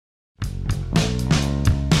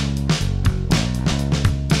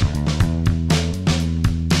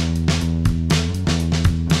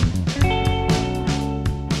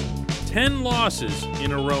losses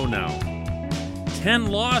in a row now. 10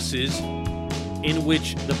 losses in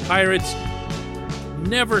which the Pirates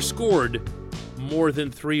never scored more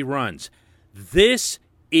than 3 runs. This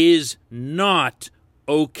is not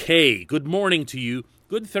okay. Good morning to you.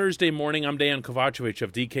 Good Thursday morning. I'm Dejan Kovacevic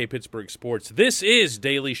of DK Pittsburgh Sports. This is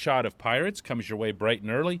Daily Shot of Pirates. Comes your way bright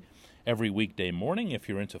and early every weekday morning if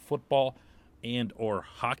you're into football and or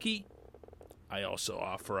hockey. I also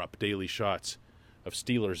offer up daily shots of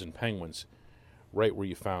Steelers and Penguins right where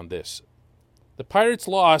you found this. The Pirates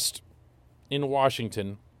lost in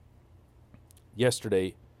Washington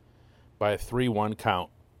yesterday by a 3-1 count.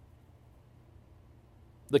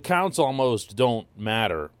 The counts almost don't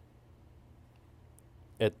matter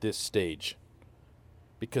at this stage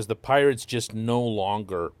because the Pirates just no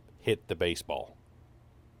longer hit the baseball.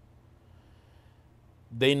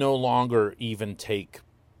 They no longer even take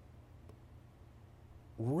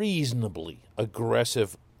reasonably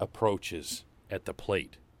aggressive approaches at the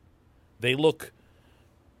plate. They look,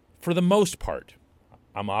 for the most part,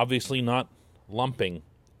 I'm obviously not lumping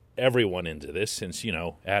everyone into this since,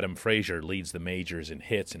 Adam Frazier leads the majors in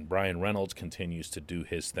hits and Brian Reynolds continues to do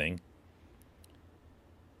his thing.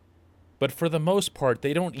 But for the most part,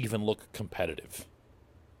 they don't even look competitive.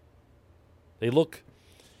 They look,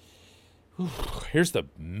 here's the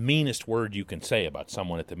meanest word you can say about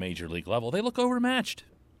someone at the major league level. They look overmatched.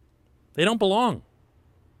 They don't belong.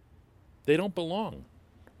 They don't belong.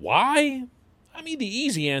 Why? I mean, the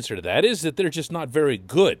easy answer to that is that they're just not very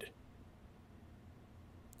good.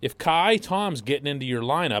 If Kai Tom's getting into your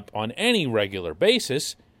lineup on any regular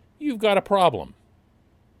basis, you've got a problem.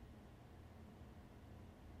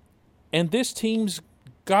 And this team's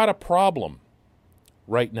got a problem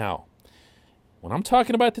right now. When I'm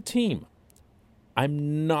talking about the team,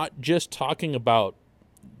 I'm not just talking about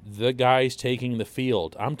the guys taking the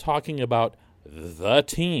field. I'm talking about the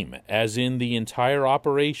team, as in the entire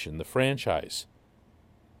operation, the franchise.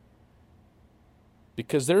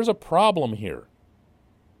 Because there's a problem here.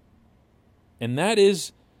 And that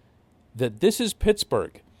is that this is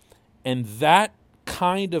Pittsburgh. And that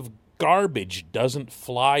kind of garbage doesn't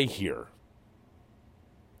fly here.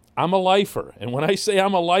 I'm a lifer. And when I say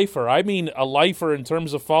I'm a lifer, I mean a lifer in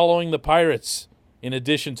terms of following the Pirates in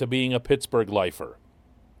addition to being a Pittsburgh lifer.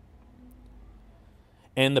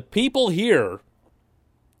 And the people here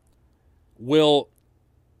will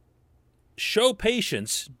show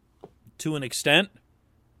patience to an extent.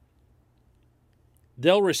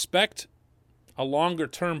 They'll respect a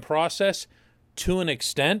longer-term process to an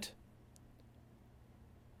extent.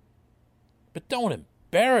 But don't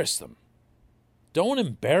embarrass them. Don't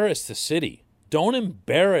embarrass the city. Don't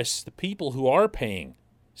embarrass the people who are paying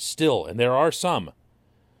still, and there are some,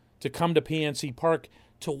 to come to PNC Park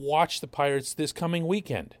to watch the Pirates this coming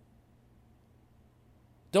weekend.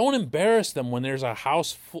 Don't embarrass them when there's a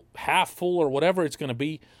house half full or whatever it's going to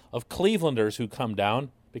be of Clevelanders who come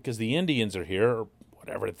down because the Indians are here, or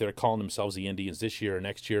whatever, if they're calling themselves the Indians this year or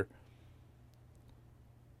next year.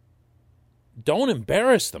 Don't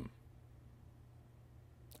embarrass them.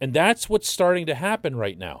 And that's what's starting to happen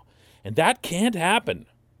right now. And that can't happen.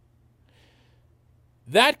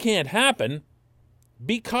 That can't happen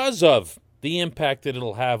because of the impact that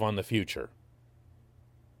it'll have on the future.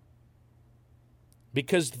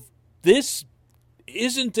 Because this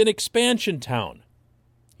isn't an expansion town,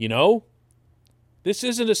 This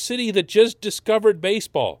isn't a city that just discovered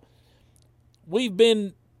baseball. We've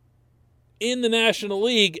been in the National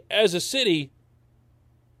League as a city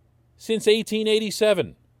since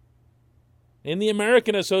 1887. In the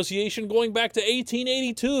American Association going back to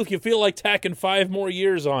 1882 if you feel like tacking 5 more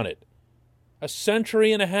years on it. A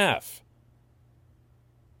century and a half.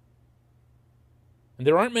 And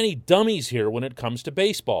there aren't many dummies here when it comes to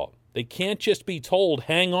baseball. They can't just be told,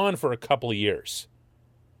 hang on for a couple of years.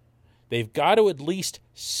 They've got to at least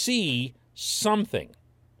see something.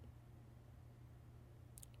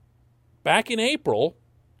 Back in April,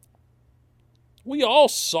 we all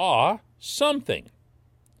saw something.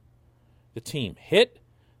 The team hit.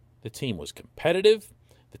 The team was competitive.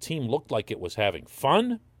 The team looked like it was having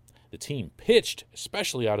fun. The team pitched,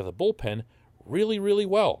 especially out of the bullpen, really, really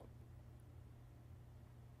well.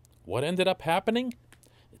 What ended up happening?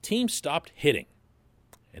 The team stopped hitting.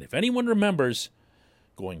 And if anyone remembers,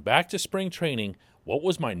 going back to spring training, what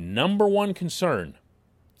was my number one concern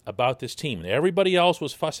about this team? And everybody else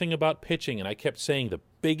was fussing about pitching, and I kept saying the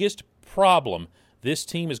biggest problem this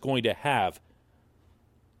team is going to have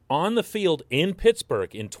on the field in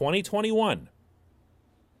Pittsburgh in 2021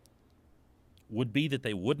 would be that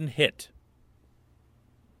they wouldn't hit.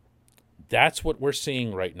 That's what we're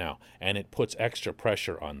seeing right now, and it puts extra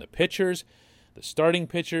pressure on the pitchers. the starting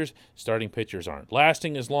pitchers aren't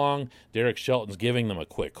lasting as long. Derek Shelton's giving them a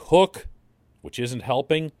quick hook, which isn't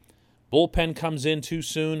helping. Bullpen comes in too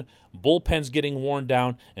soon. Bullpen's getting worn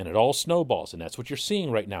down, and it all snowballs, and that's what you're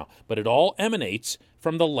seeing right now. But it all emanates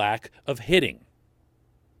from the lack of hitting.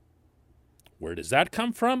 Where does that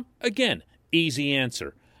come from? Again, easy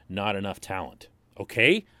answer. Not enough talent.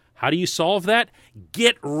 Okay? How do you solve that?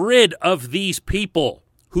 Get rid of these people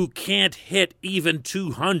who can't hit even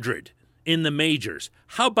 200 in the majors.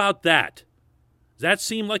 How about that? Does that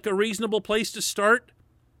seem like a reasonable place to start?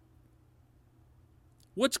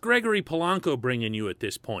 What's Gregory Polanco bringing you at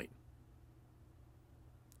this point?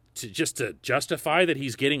 To justify that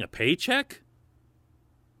he's getting a paycheck?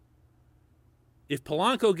 If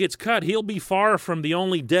Polanco gets cut, he'll be far from the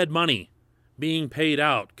only dead money being paid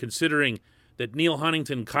out, considering that Neil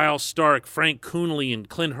Huntington, Kyle Stark, Frank Coonelly, and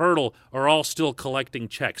Clint Hurdle are all still collecting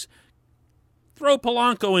checks. Throw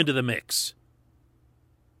Polanco into the mix.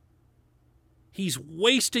 He's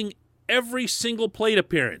wasting every single plate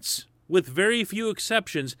appearance, with very few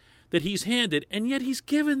exceptions, that he's handed, and yet he's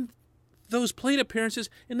given those plate appearances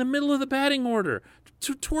in the middle of the batting order.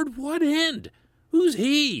 Toward what end? Who's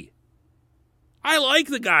he? I like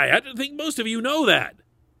the guy. I think most of you know that.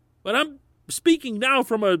 But I'm speaking now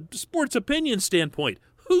from a sports opinion standpoint.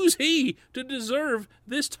 Who's he to deserve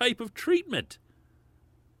this type of treatment?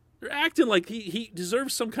 They're acting like he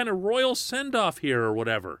deserves some kind of royal send-off here or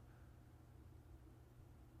whatever.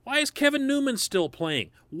 Why is Kevin Newman still playing?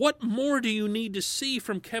 What more do you need to see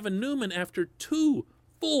from Kevin Newman after 2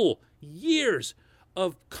 full years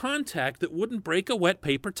of contact that wouldn't break a wet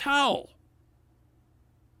paper towel?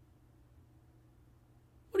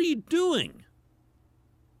 What are you doing?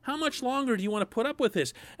 How much longer do you want to put up with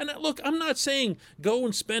this? And look, I'm not saying go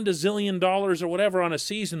and spend $1 zillion or whatever on a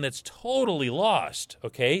season that's totally lost,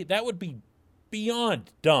 okay? That would be beyond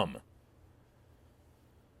dumb.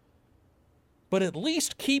 But at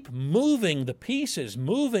least keep moving the pieces,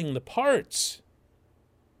 moving the parts.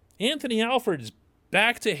 Anthony Alford's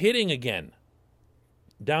back to hitting again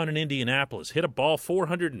down in Indianapolis. Hit a ball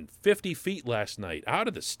 450 feet last night out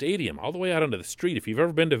of the stadium, all the way out onto the street. If you've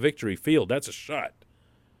ever been to Victory Field, that's a shot.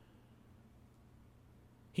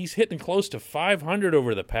 He's hitting close to 500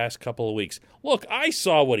 over the past couple of weeks. Look, I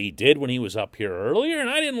saw what he did when he was up here earlier, and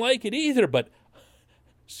I didn't like it either, but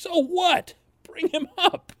so what? Bring him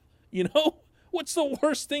up, you know? What's the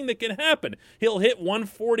worst thing that can happen? He'll hit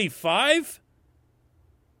 145?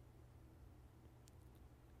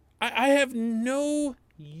 I have no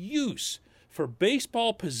use for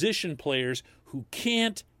baseball position players who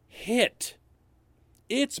can't hit.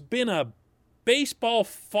 It's been a baseball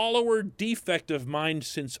follower defect of mine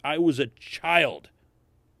since I was a child.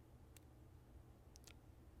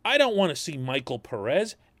 I don't want to see Michael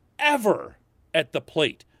Perez ever at the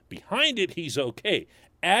plate. Behind it, he's okay.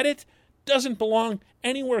 At it, doesn't belong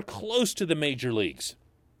anywhere close to the major leagues.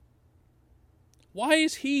 Why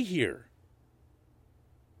is he here?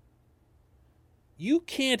 You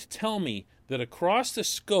can't tell me that across the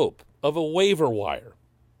scope of a waiver wire,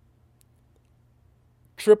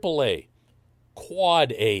 AAA,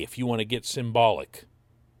 Quad A if you want to get symbolic,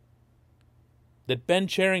 that Ben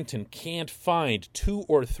Cherington can't find 2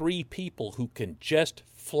 or 3 people who can just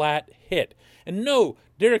flat hit. And no,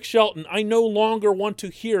 Derek Shelton, I no longer want to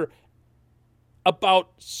hear about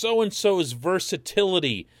so-and-so's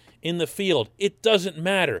versatility in the field. It doesn't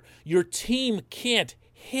matter. Your team can't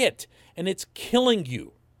hit, and it's killing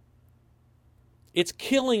you. It's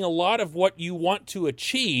killing a lot of what you want to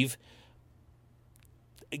achieve.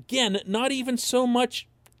 Again, not even so much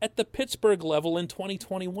at the Pittsburgh level in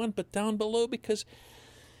 2021, but down below, because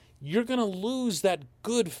you're going to lose that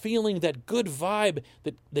good feeling, that good vibe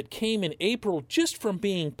that came in April just from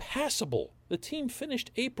being passable. The team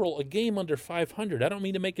finished April a game under 500. I don't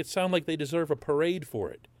mean to make it sound like they deserve a parade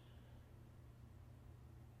for it.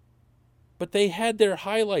 But they had their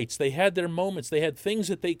highlights. They had their moments. They had things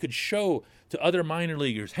that they could show to other minor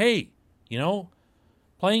leaguers. Hey, you know,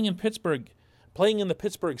 playing in the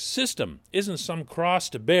Pittsburgh system isn't some cross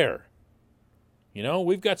to bear. You know,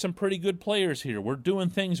 we've got some pretty good players here. We're doing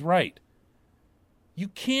things right. You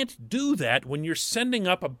can't do that when you're sending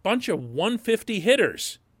up a bunch of 150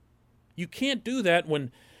 hitters. You can't do that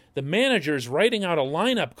when the manager's writing out a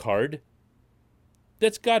lineup card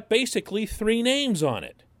that's got basically 3 names on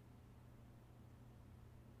it.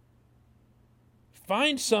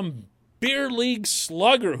 Find some beer league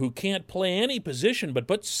slugger who can't play any position, but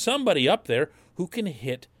put somebody up there who can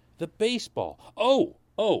hit the baseball. Oh,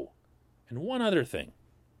 and one other thing.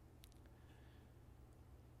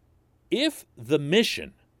 If the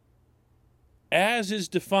mission, as is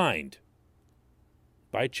defined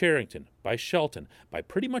by Cherington, by Shelton, by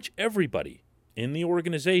pretty much everybody in the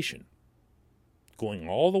organization, going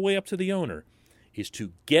all the way up to the owner, is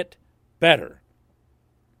to get better,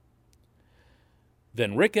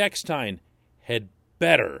 then Rick Eckstein had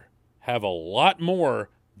better have a lot more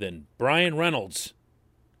than Brian Reynolds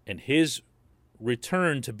and his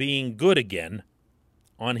return to being good again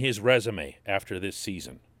on his resume after this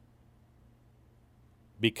season.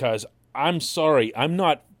 Because I'm sorry, I'm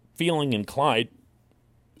not feeling inclined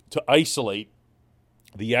to isolate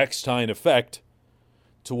the Eckstein effect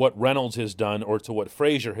to what Reynolds has done or to what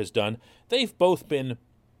Frazier has done. They've both been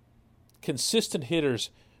consistent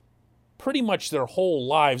hitters pretty much their whole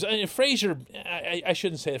lives. I mean, Frazier, I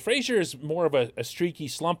shouldn't say it. Frazier is more of a streaky,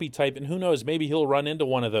 slumpy type, and who knows, maybe he'll run into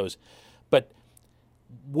one of those. But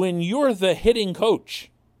when you're the hitting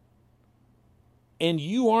coach and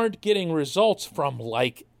you aren't getting results from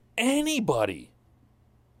like anybody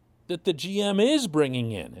that the GM is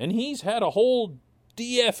bringing in, and he's had a whole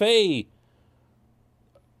DFA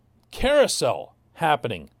carousel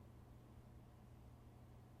happening,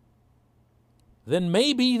 then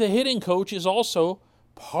maybe the hitting coach is also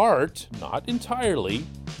part, not entirely,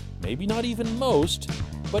 maybe not even most,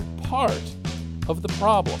 but part of the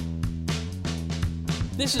problem.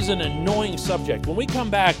 This is an annoying subject. When we come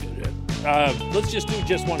back, let's just do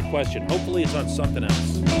just one question. Hopefully it's on something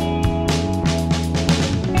else.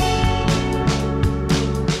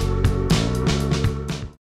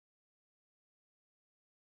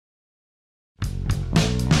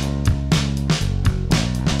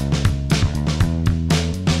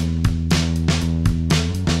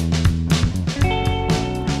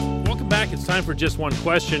 Time for just one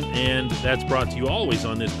question, and that's brought to you always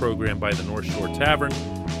on this program by the North Shore Tavern,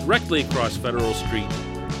 directly across Federal Street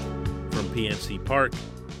from PNC Park.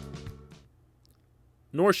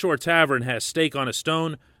 North Shore Tavern has steak on a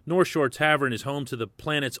stone. North Shore Tavern is home to the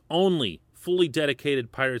planet's only fully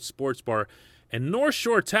dedicated Pirates sports bar, and North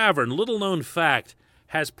Shore Tavern, little known fact,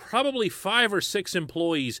 has probably 5 or 6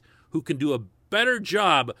 employees who can do a better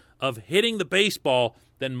job of hitting the baseball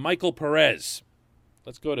than Michael Perez.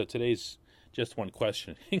 Let's go to today's just one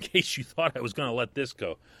question, in case you thought I was going to let this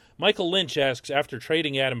go. Michael Lynch asks, after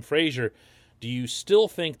trading Adam Frazier, do you still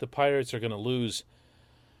think the Pirates are going to lose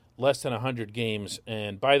less than 100 games?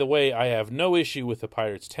 And by the way, I have no issue with the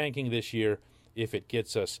Pirates tanking this year if it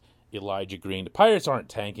gets us Elijah Green. The Pirates aren't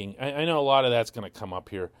tanking. I know a lot of that's going to come up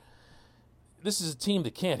here. This is a team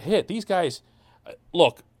that can't hit. These guys,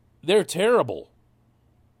 look, they're terrible.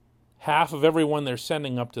 Half of everyone they're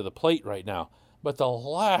sending up to the plate right now. But the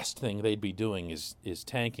last thing they'd be doing is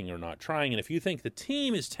tanking or not trying. And if you think the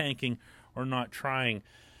team is tanking or not trying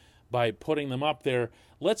by putting them up there,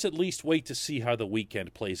 let's at least wait to see how the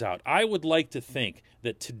weekend plays out. I would like to think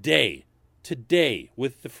that today,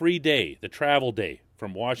 with the free day, the travel day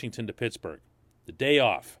from Washington to Pittsburgh, the day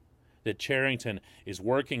off, that Cherington is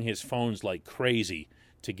working his phones like crazy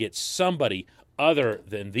to get somebody other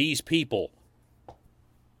than these people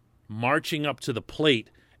marching up to the plate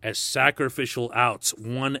as sacrificial outs,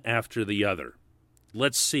 one after the other.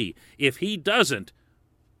 Let's see. If he doesn't...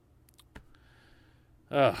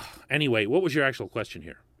 anyway, what was your actual question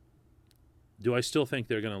here? Do I still think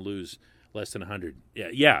they're going to lose less than 100?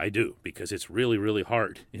 Yeah, I do, because it's really, really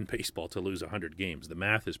hard in baseball to lose 100 games. The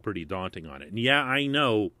math is pretty daunting on it. And yeah, I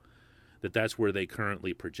know that that's where they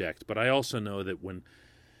currently project, but I also know that when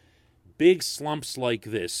big slumps like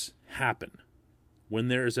this happen, when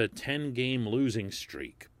there's a 10-game losing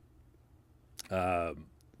streak,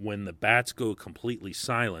 when the bats go completely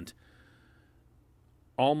silent,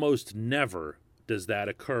 almost never does that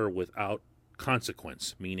occur without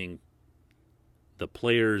consequence, meaning the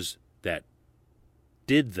players that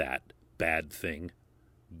did that bad thing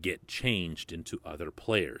get changed into other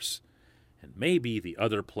players. And maybe the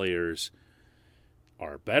other players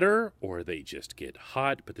are better or they just get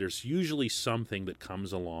hot, but there's usually something that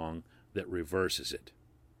comes along that reverses it.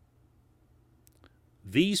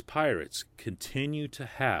 These Pirates continue to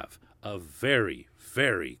have a very,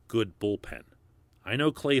 very good bullpen. I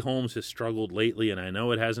know Clay Holmes has struggled lately, and I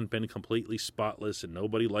know it hasn't been completely spotless, and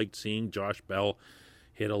nobody liked seeing Josh Bell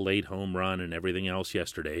hit a late home run and everything else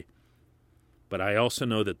yesterday. But I also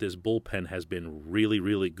know that this bullpen has been really,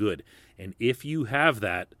 really good. And if you have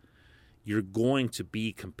that, you're going to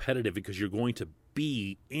be competitive because you're going to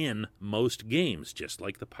be in most games, just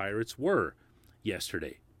like the Pirates were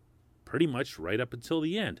yesterday. Pretty much right up until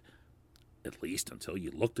the end, at least until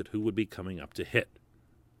you looked at who would be coming up to hit.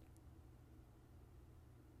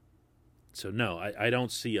 So no, I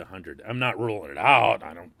don't see 100. I'm not ruling it out.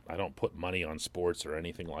 I don't put money on sports or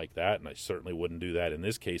anything like that, and I certainly wouldn't do that in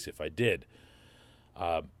this case if I did.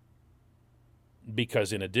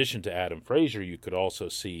 because in addition to Adam Frazier, you could also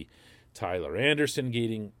see Tyler Anderson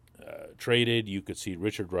getting traded. You could see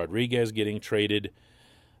Richard Rodriguez getting traded.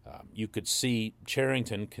 You could see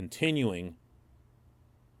Cherington continuing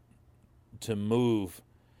to move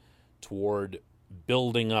toward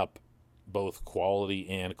building up both quality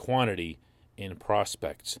and quantity in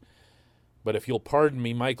prospects. But if you'll pardon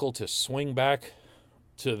me, Michael, to swing back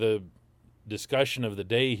to the discussion of the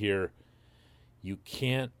day here, you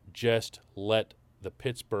can't just let the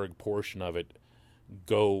Pittsburgh portion of it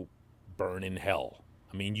go burn in hell.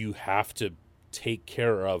 I mean, you have to take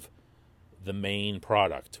care of the main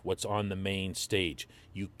product, what's on the main stage.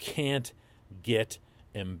 You can't get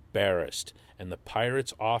embarrassed. And the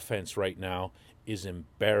Pirates' offense right now is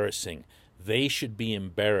embarrassing. They should be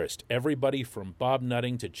embarrassed. Everybody from Bob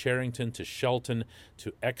Nutting to Cherington to Shelton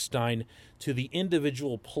to Eckstein to the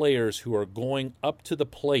individual players who are going up to the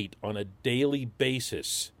plate on a daily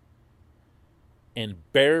basis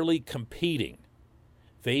and barely competing,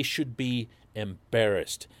 they should be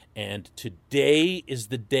embarrassed. And today is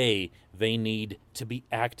the day they need to be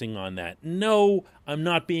acting on that. No, I'm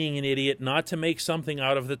not being an idiot, not to make something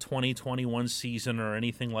out of the 2021 season or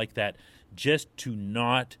anything like that, just to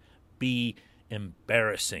not be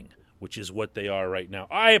embarrassing, which is what they are right now.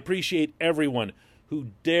 I appreciate everyone who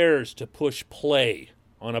dares to push play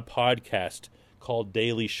on a podcast called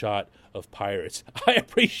Daily Shot of Pirates. I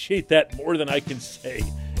appreciate that more than I can say,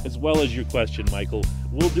 as well as your question, Michael.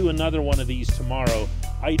 We'll do another one of these tomorrow,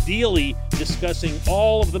 ideally discussing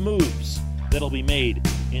all of the moves that'll be made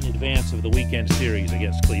in advance of the weekend series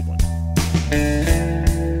against Cleveland.